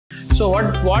So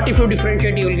what if you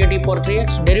differentiate, you will get e power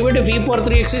 3x. Derivative of e power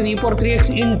 3x is e power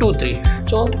 3x into 3.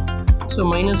 So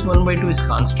minus 1 by 2 is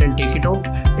constant, take it out.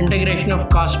 Integration of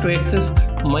cos 2x is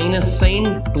minus sin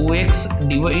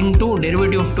 2x into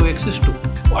derivative of 2x is 2.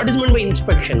 What is meant by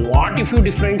inspection? What if you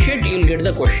differentiate, you will get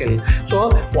the question. So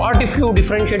what if you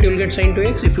differentiate, you will get sin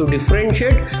 2x. If you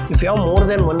differentiate, if you have more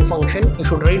than one function, you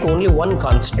should write only one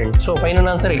constant. So final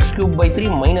answer x cube by 3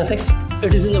 minus x.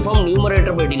 It is in the form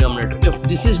numerator by denominator. If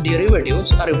this is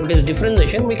derivatives or if it is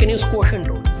differentiation, we can use quotient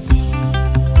rule.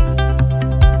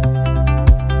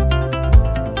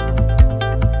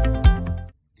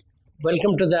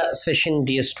 Welcome to the session,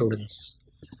 dear students.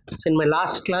 So in my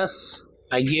last class,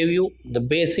 I gave you the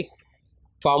basic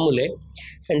formulae,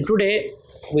 and today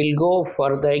we'll go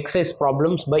for the exercise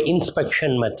problems by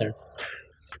inspection method.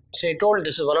 So I told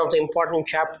this is one of the important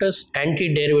chapters,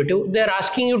 antiderivative. They are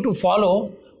asking you to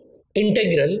follow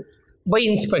integral by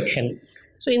inspection.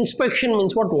 So inspection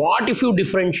means what? What if you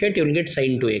differentiate, you will get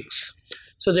sin 2x.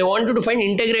 So they want you to find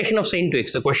integration of sin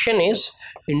 2x. The question is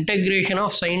integration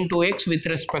of sin 2x with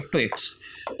respect to x.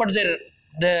 But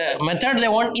the method they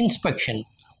want inspection.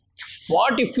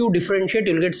 What if you differentiate,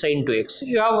 you will get sin 2x.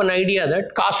 You have an idea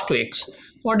that cos 2x.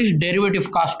 What is derivative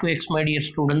of cos 2x, my dear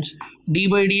students? D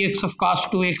by dx of cos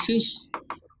 2x is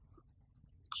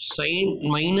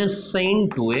minus sin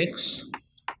 2x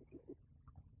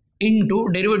into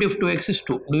derivative of 2x is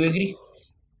 2. Do you agree?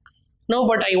 Now,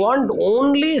 but I want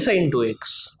only sin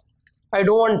 2x. I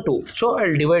don't want 2. So,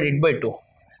 I'll divide it by 2.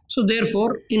 So,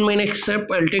 therefore, in my next step,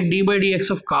 I'll take d by dx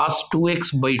of cos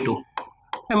 2x by 2.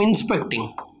 I'm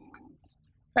inspecting.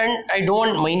 And I don't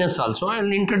want minus also.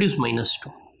 I'll introduce minus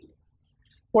 2.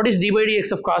 What is d by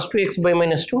dx of cos 2x by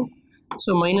minus 2?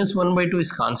 So, minus 1 by 2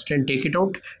 is constant. Take it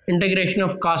out. Integration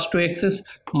of cos 2x is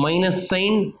minus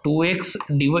sin 2x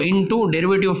into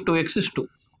derivative of 2x is 2.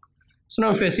 So, now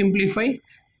if I simplify,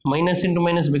 minus into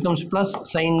minus becomes plus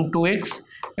sin 2x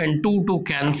and 2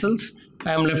 cancels.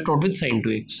 I am left out with sin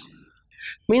 2x.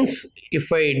 Means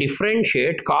if I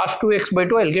differentiate cos 2x by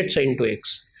 2, I will get sin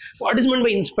 2x. What is meant by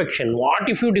inspection? What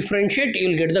if you differentiate, you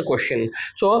will get the question.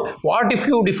 So what if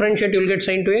you differentiate, you will get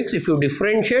sin 2x. If you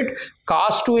differentiate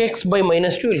cos 2x by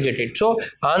minus 2, you will get it. So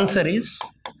answer is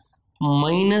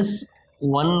minus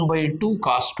 1 by 2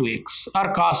 cos 2x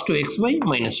or cos 2x by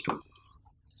minus 2.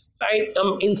 I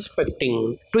am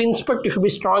inspecting. To inspect, you should be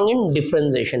strong in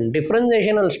differentiation.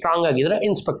 Differentiation and strong agidre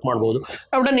inspect ಮಾಡಬಹುದು.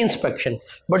 I have done inspection.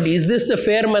 But is this the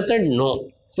fair method?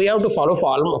 No. We have to follow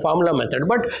formula method.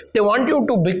 But they want you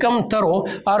to become thorough,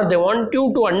 or they want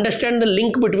you to understand the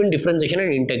link between differentiation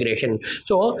and integration.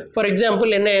 So, for example,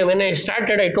 when I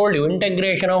started, I told you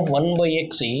integration of 1 by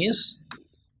x is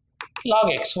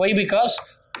log x. Why?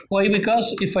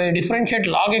 Because if I differentiate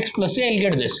log x plus a, I will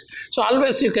get this. So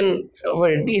always you can,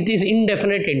 it is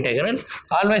indefinite integral,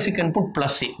 always you can put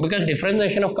plus c, because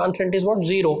differentiation of constant is what?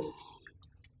 0.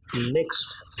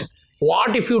 Next,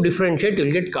 what if you differentiate, you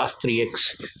will get cos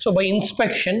 3x. So by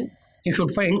inspection, you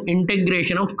should find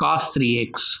integration of cos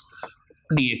 3x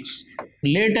dx.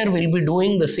 Later we will be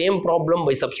doing the same problem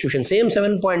by substitution. Same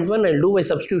 7.1 I will do by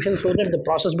substitution so that the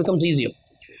process becomes easier.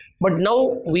 But now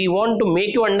we want to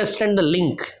make you understand the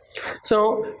link.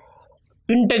 So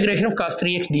integration of cos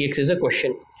 3x dx is a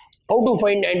question. How to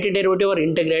find antiderivative or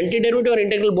integral? Antiderivative or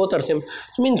integral both are same.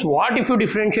 So means what if you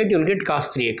differentiate, you will get cos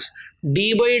 3x.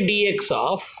 D by dx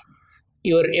of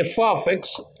your f of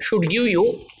x should give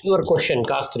you your question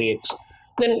cos 3x.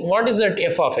 Then what is that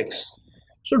f of x?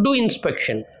 So do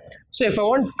inspection. So if I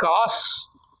want cos,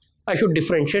 I should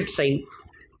differentiate sin.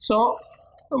 So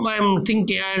I am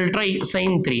thinking I will try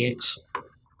sin 3x.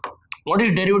 What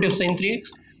is derivative of sin 3x?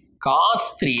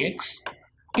 Cos 3x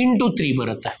into 3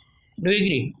 barata. Do you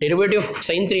agree? Derivative of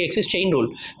sin 3x is chain rule.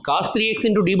 Cos 3x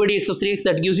into d by dx of 3x,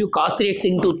 that gives you cos 3x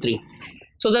into 3.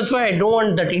 So that's why I don't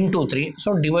want that into 3.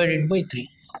 So divide it by 3.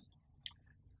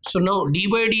 So now d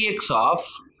by dx of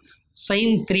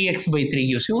sin 3x by 3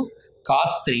 gives you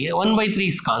cos 3. 1 by 3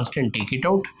 is constant. Take it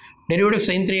out. Derivative of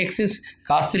sin 3x is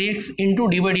cos 3x into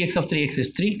d by dx of 3x is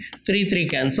 3. 3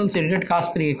 cancels. You get cos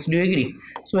 3x. Do you agree?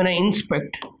 So when I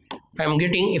inspect, I am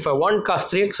getting, if I want cos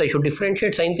 3x, I should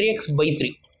differentiate sin 3x by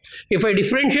 3. If I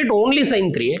differentiate only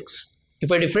sin 3x,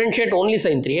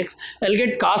 I'll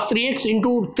get cos 3x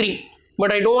into 3.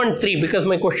 But I don't want 3 because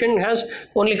my question has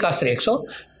only cos 3x. So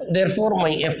therefore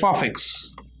my f of x,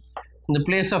 in the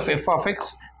place of f of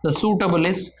x, the suitable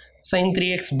is sin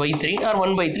 3x by 3 or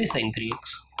 1 by 3 sin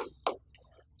 3x.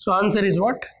 So answer is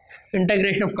what?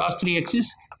 Integration of cos 3x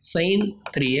is sin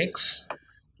 3x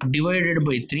divided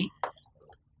by 3,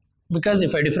 because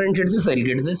if I differentiate this, I will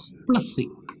get this plus c.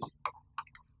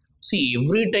 See,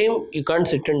 every time you can't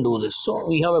sit and do this. So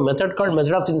we have a method called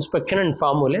method of inspection and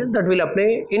formula that will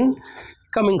apply in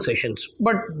coming sessions.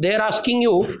 But they are asking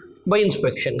you by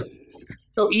inspection.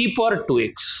 Now e power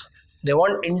 2x. They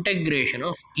want integration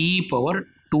of e power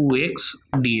 2x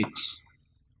dx.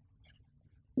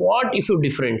 What if you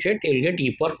differentiate? You'll get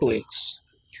e power 2x.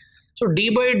 So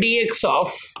d by dx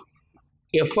of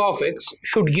f of x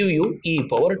should give you e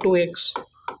power 2x.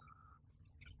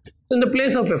 In the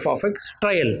place of f of x,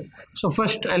 trial. So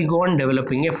first I'll go on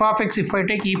developing f of x. If I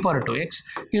take e power 2x,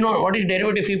 you know what is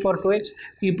derivative e power 2x?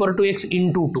 E power 2x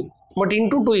into 2. But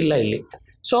into 2 illa illi.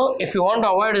 So if you want to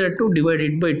avoid that, to divide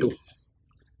it by 2.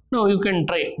 Now you can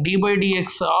try d by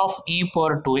dx of e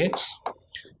power 2x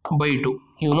by 2.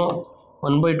 You know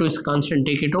 1 by 2 is constant,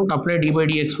 take it out, apply d by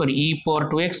dx for e power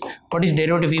 2x. What is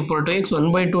derivative e power 2x?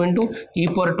 1 by 2 into e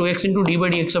power 2x into d by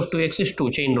dx of 2x is 2.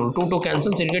 Chain rule. 2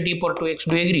 cancels, you'll get e power 2x.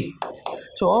 Do you agree?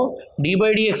 So d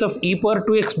by dx of e power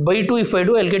 2x by 2, if I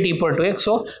do, I'll get e power 2x.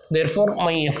 So therefore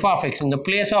my f of x, in the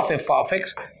place of f of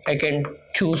x, I can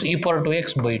choose e power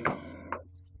 2x by 2.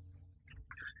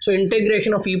 So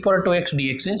integration of e power 2x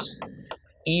dx is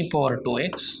e power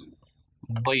 2x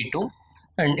by 2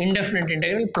 and indefinite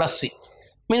integral plus c.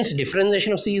 Means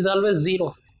differentiation of c is always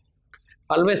 0.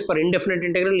 Always for indefinite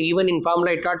integral, even in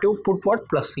formula I taught you, put what?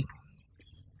 Plus c.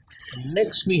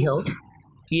 Next we have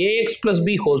ax plus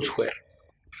b whole square.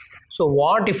 So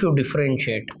what if you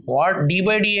differentiate? What d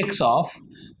by dx of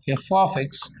f of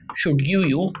x should give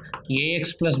you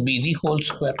ax plus b the whole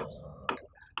square.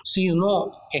 So you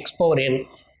know x power n.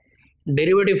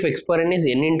 Derivative of x power n is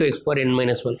n into x power n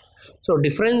minus 1. So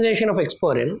differentiation of x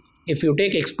power n, if you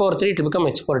take x power 3, it will become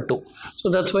x power 2. So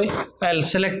that's why I'll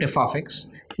select f of x.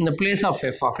 In the place of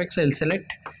f of x, I'll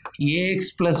select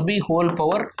ax plus b whole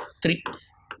power 3.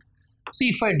 See,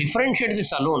 if I differentiate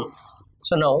this alone,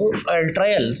 so now I'll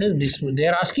trial this. They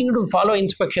are asking you to follow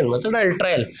inspection method. I'll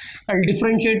trial. I'll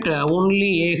differentiate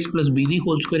only ax plus b the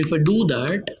whole square. If I do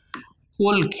that,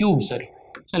 whole cube, sorry,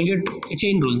 I'll get a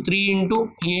chain rule. 3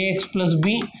 into ax plus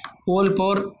b whole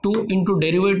power 2 into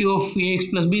derivative of ax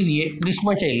plus b is a. This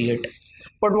much I'll get.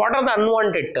 But what are the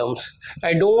unwanted terms?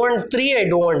 I don't want 3, I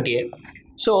don't want a.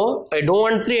 So I don't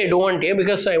want 3, I don't want a,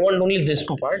 because I want only this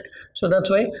part. So that's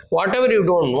why whatever you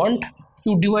don't want,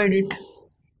 you divide it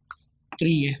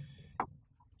 3a.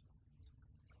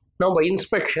 Now by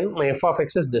inspection, my f of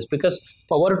x is this, because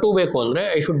power 2 ಬೇಕು ಅಂದ್ರೆ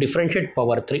I should differentiate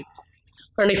power 3.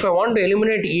 And if I want to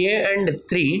eliminate a and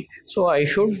 3, so I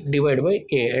should divide by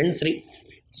a and 3.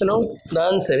 So now the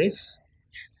answer is,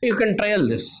 you can trial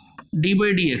this. D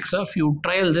by dx of, you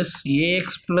trial this,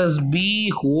 ax plus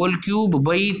b whole cube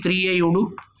by 3a you do.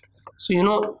 So you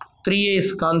know 3a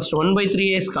is constant, 1 by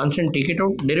 3a is constant, take it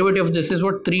out. Derivative of this is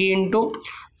what? 3 into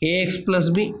ax plus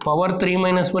b, power 3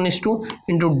 minus 1 is 2,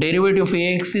 into derivative of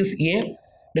ax is a,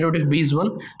 derivative b is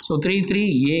 1. So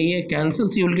 3 a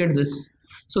cancels, you will get this.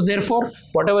 So therefore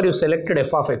whatever you selected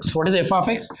f of x, what is f of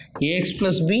x? Ax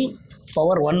plus b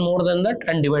power 1 more than that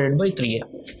and divided by 3a.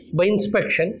 By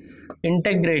inspection,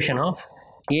 integration of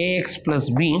ax plus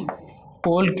b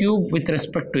whole cube with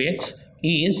respect to x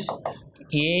is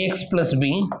ax plus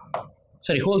b,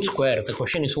 sorry, whole square. The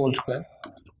question is whole square.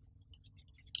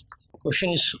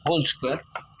 Question is whole square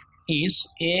is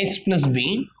ax plus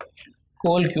b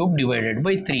whole cube divided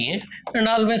by 3a, and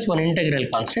always one integral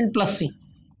constant plus c.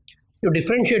 You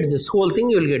differentiate this whole thing,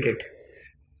 you will get it.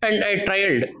 And I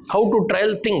trialed. How to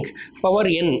trial? Think. Power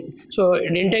n. So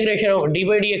the integration of d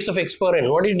by dx of x power n.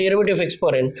 What is derivative of x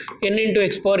power n? N into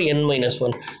x power n minus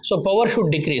 1. So power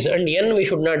should decrease, and n we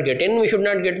should not get. N we should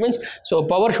not get means, so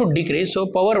power should decrease. So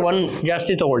power 1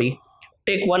 jasti togoli.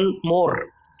 Take 1 more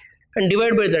and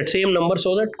divide by that same number,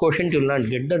 so that quotient you will not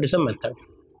get. That is a method.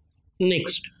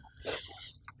 Next,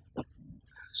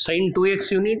 sin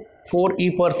 2x you need, 4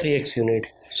 e power 3x you need.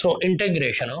 So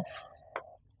integration of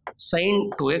sin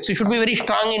 2x, you should be very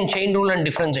strong in chain rule and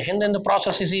differentiation, then the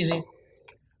process is easy.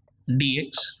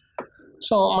 Dx.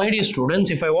 So my dear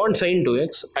students, if I want sin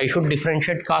 2x, I should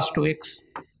differentiate cos 2x.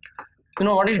 You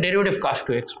know what is derivative of cos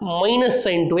 2x? Minus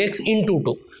sin 2x into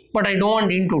 2. But I don't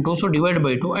want into 2, so divide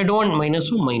by 2. I don't want minus,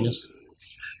 so minus.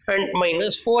 And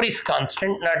minus 4 is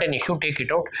constant, not an issue, take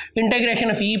it out. Integration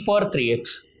of e power 3x.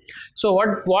 So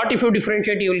what if you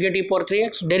differentiate, you will get e power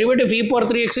 3x. Derivative of e power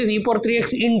 3x is e power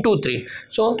 3x into 3.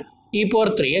 So e power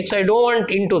 3x, I don't want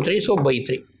into 3, so by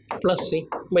 3 plus c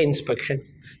by inspection.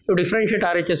 You differentiate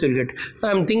RHS, you will get. So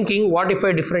I am thinking, what if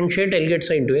I differentiate, I will get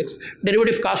sin 2x.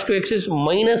 Derivative cos 2x is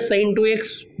minus sin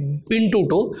 2x into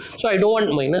 2. So I don't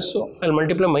want minus, so I will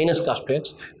multiply minus cos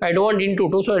 2x. I don't want into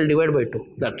 2, so I will divide by 2.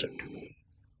 That's it.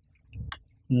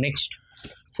 Next,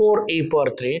 4 e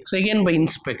power 3x, again by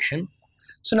inspection.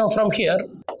 So now from here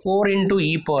 4 into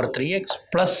e power 3x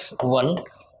plus 1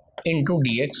 into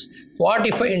dx. What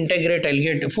if I integrate? I'll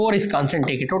get 4 is constant,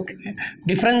 take it out.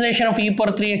 Differentiation of e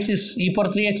power 3x is e power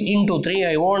 3x into 3.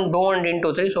 I don't want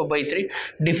into 3, so by 3.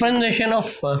 Differentiation of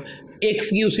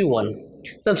x gives you 1.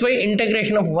 That's why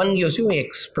integration of 1 gives you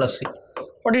x plus c.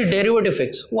 What is derivative of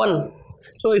x? 1.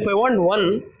 So if I want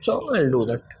 1, so I'll do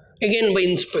that. Again by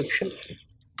inspection.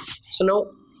 So now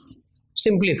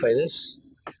simplify this.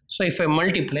 So if I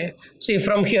multiply, see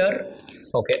from here,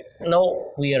 okay,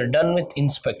 now we are done with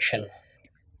inspection.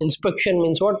 Inspection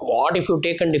means what? What if you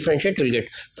take and differentiate, you will get.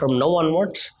 From now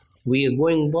onwards, we are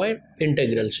going by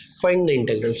integrals. Find the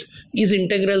integrals. Is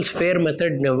integrals fair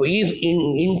method? No. Is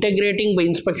integrating by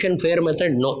inspection fair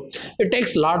method? No. It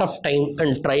takes lot of time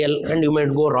and trial, and you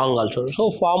might go wrong also.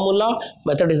 So formula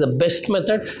method is the best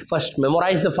method. First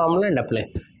memorize the formula and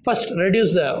apply. First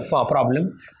reduce the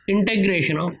problem.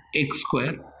 Integration of x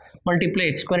square. Multiply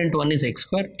x square into 1 is x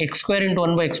square. X square into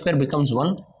 1 by x square becomes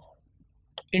 1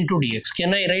 into dx.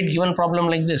 Can I write given problem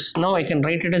like this? Now I can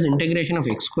write it as integration of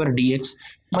x square dx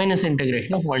minus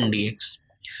integration of 1 dx.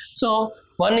 So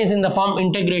 1 is in the form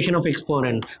integration of x power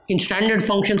n. In standard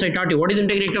functions I taught you what is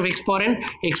integration of x power n?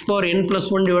 X power n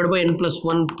plus 1 divided by n plus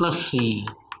 1 plus c.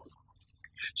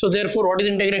 So therefore what is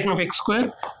integration of x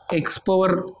square? X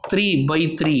power 3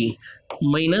 by 3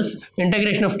 minus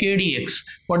integration of k dx.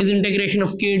 What is integration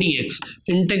of k dx?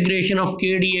 Integration of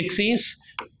k dx is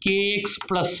kx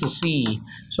plus c.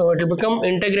 So it will become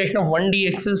integration of 1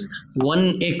 dx is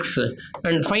 1x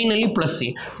and finally plus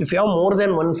c. If you have more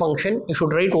than one function, you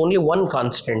should write only one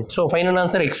constant. So final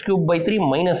answer x cube by 3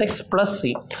 minus x plus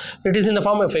c. It is in the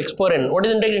form of x power n. What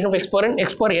is integration of x power n?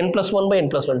 X power n plus 1 by n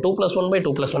plus 1, 2 plus 1 by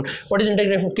 2 plus 1. What is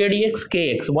integration of k dx?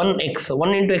 Kx, 1x.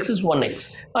 1 into x is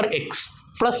 1x or x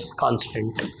plus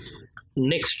constant.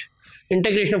 Next,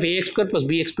 integration of ax square plus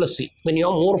bx plus c. When you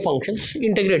have more functions,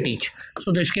 integrate each.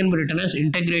 So this can be written as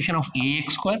integration of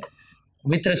ax square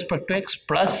with respect to x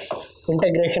plus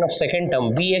integration of second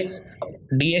term bx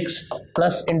dx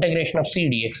plus integration of c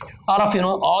dx. All of you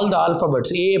know all the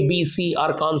alphabets a, b, c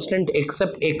are constant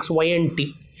except x, y and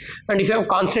t. And if you have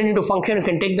constant into function, you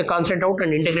can take the constant out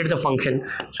and integrate the function.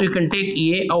 So you can take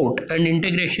a out and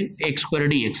integration x square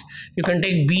dx. You can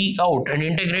take b out and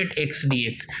integrate x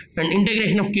dx. And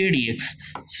integration of k dx,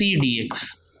 c dx,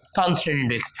 constant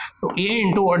into x. So a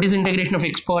into what is integration of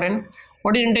x power n?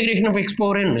 What is integration of x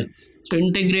power n? So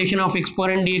integration of x power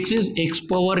n dx is x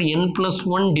power n plus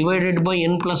 1 divided by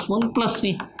n plus 1 plus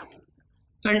c.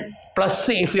 And plus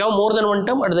c, if you have more than one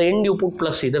term, at the end you put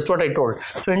plus c. That's what I told.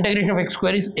 So integration of x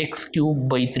square is x cube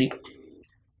by 3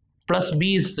 plus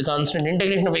b is the constant.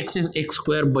 Integration of x is x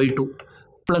square by 2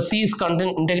 plus c is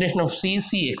constant. Integration of c is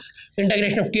cx.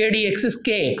 Integration of k dx is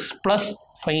kx plus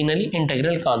finally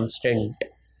integral constant.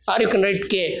 Or you can write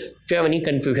k if you have any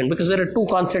confusion, because there are two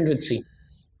constants with c.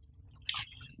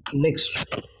 Next,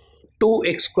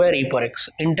 2x square e power x.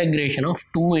 Integration of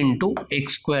 2 into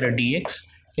x square dx.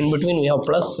 In between we have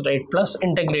plus, right, plus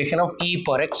integration of e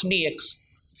power x dx.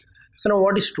 So now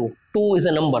what is 2? 2 is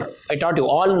a number. I taught you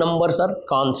all numbers are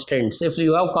constants. If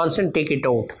you have constant, take it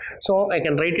out. So I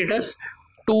can write it as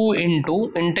 2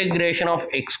 into integration of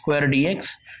x square dx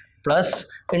plus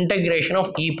integration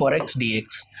of e power x dx.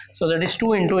 So that is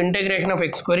 2 into integration of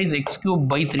x square is x cube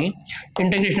by 3.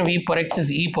 Integration of e power x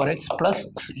is e power x plus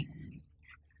c.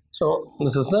 So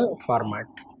this is the format.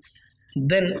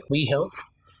 Then we have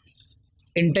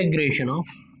integration of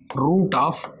root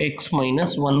of x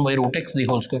minus 1 by root x the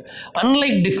whole square.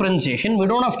 Unlike differentiation, we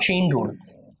don't have chain rule.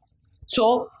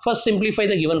 So first simplify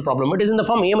the given problem. It is in the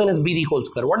form a minus b the whole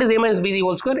square. What is a minus b the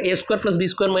whole square? A square plus b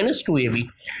square minus 2ab.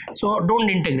 So don't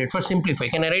integrate. First simplify.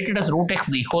 Can I write it as root x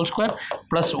the whole square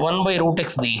plus 1 by root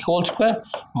x the whole square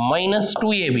minus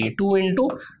 2ab. 2 into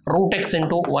root x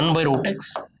into 1 by root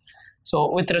x. So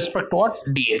with respect to what?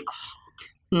 Dx.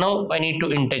 Now I need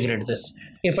to integrate this.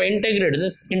 If I integrate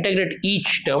this, integrate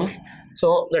each term.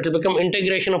 So that will become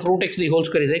integration of root x the whole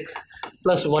square is x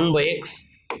plus 1 by x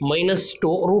minus 2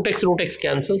 root x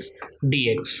cancels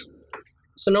dx.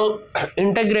 So now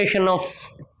integration of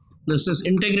this is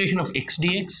integration of x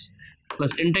dx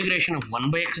plus integration of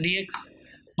 1 by x dx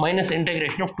minus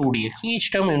integration of 2 dx. Each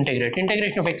term integrate.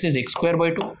 Integration of x is x square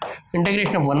by 2.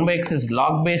 Integration of 1 by x is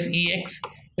log base ex.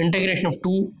 Integration of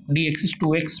 2 dx is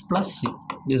 2x plus c.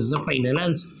 This is the final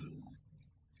answer.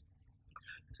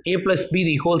 A plus b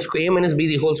the whole square, a minus b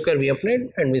the whole square we applied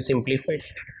and we simplified.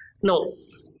 Now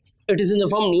it is in the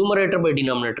form numerator by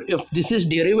denominator. If this is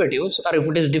derivatives or if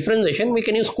it is differentiation, we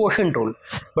can use quotient rule.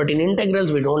 But in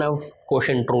integrals we don't have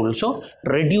quotient rule. So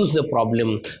reduce the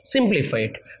problem, simplify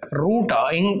it. Root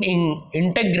in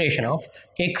integration of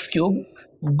x cube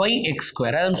by x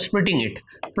square, I am splitting it,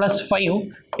 plus 5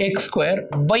 x square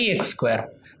by x square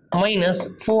minus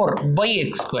 4 by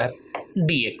x square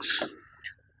dx.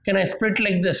 Can I split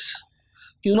like this?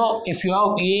 You know, if you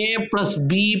have a plus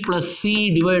b plus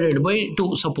c divided by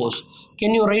 2, suppose,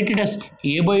 can you write it as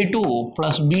a by 2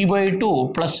 plus b by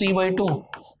 2 plus c by 2?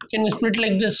 Can we split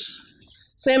like this?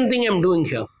 Same thing I am doing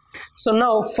here. So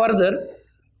now further,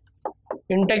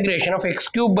 integration of x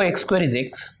cube by x square is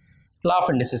x, law of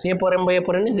indices, a power m by a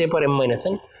power n is a power m minus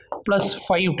n, plus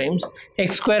 5 times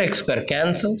x square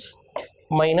cancels,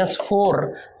 minus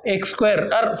 4 x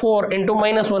square, or 4 into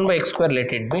minus 1 by x square,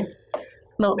 let it be.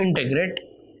 Now integrate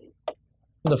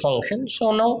the function.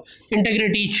 So now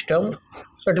integrate each term.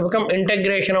 So it will become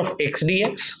integration of x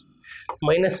dx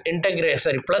minus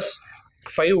plus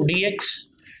 5 dx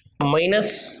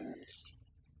minus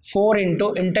 4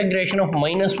 into integration of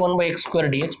minus 1 by x square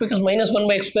dx, because minus 1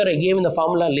 by x square I gave in the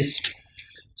formula list.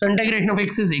 So integration of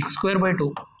x is x square by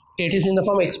 2. It is in the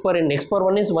form x power n. X power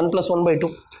 1 is 1 plus 1 by 2.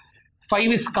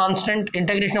 5 is constant.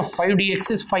 Integration of 5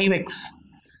 dx is 5x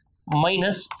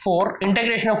minus 4.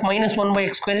 Integration of minus 1 by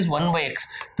x square is 1 by x.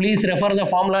 Please refer the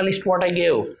formula list what I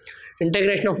gave.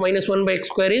 Integration of minus 1 by x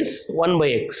square is 1 by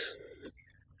x.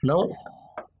 Now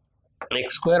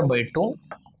x square by 2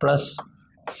 plus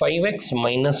 5x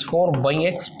minus 4 by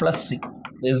x plus c.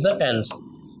 This is the answer.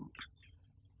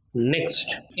 Next,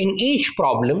 in each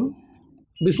problem,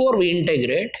 before we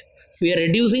integrate, we are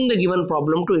reducing the given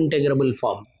problem to integrable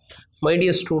form. My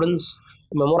dear students,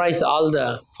 memorize all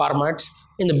the formats.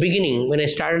 In the beginning, when I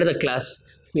started the class,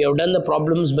 we have done the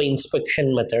problems by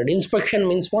inspection method. Inspection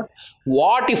means what?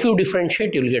 What if you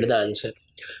differentiate, you will get the answer.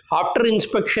 After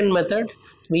inspection method,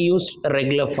 we use a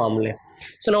regular formula.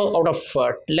 So now out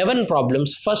of 11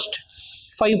 problems, first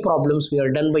 5 problems we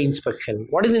are done by inspection.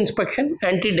 What is inspection?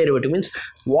 Antiderivative means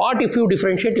what if you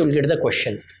differentiate, you will get the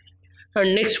question.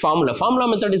 And next, formula. Formula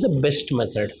method is the best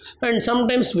method. And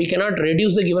sometimes we cannot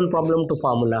reduce the given problem to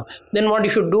formula. Then what you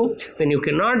should do? When you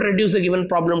cannot reduce the given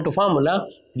problem to formula,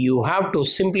 you have to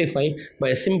simplify by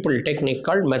a simple technique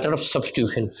called method of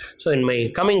substitution. So in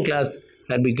my coming class,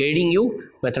 I'll be guiding you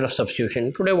method of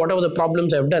substitution. Today, whatever the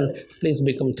problems I've done, please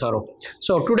become thorough.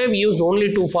 So today we used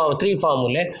only 3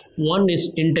 formulae. One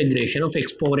is integration of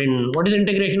x power n. What is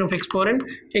integration of x power n?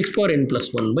 X power n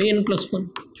plus 1 by n plus 1.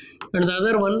 And the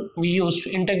other one, we used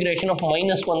integration of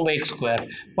minus 1 by x square.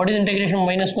 What is integration of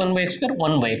minus 1 by x square?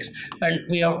 1 by x. And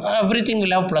we have everything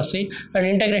will have plus c. And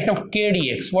integration of k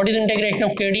dx. What is integration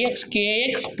of k dx?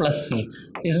 Kx plus c.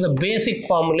 This is the basic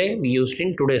formula we used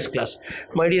in today's class.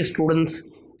 My dear students,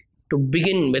 to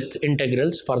begin with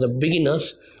integrals for the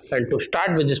beginners and to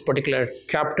start with this particular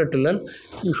chapter to learn,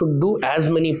 you should do as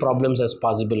many problems as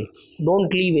possible.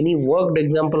 Don't leave any worked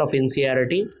example of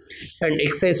NCERT, and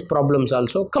exercise problems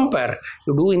also. Compare.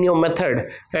 You do in your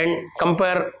method and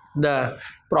compare the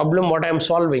problem what I am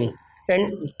solving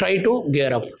and try to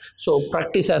gear up. So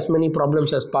practice as many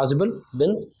problems as possible,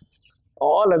 then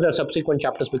all other subsequent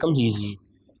chapters becomes easy.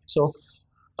 So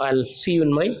I'll see you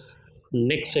in my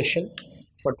next session.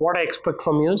 But what I expect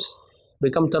from you is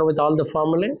become thorough with all the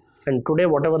formulae, and today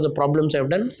whatever the problems I have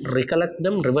done, recollect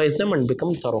them, revise them and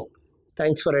become thorough.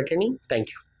 Thanks for attending. Thank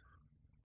you.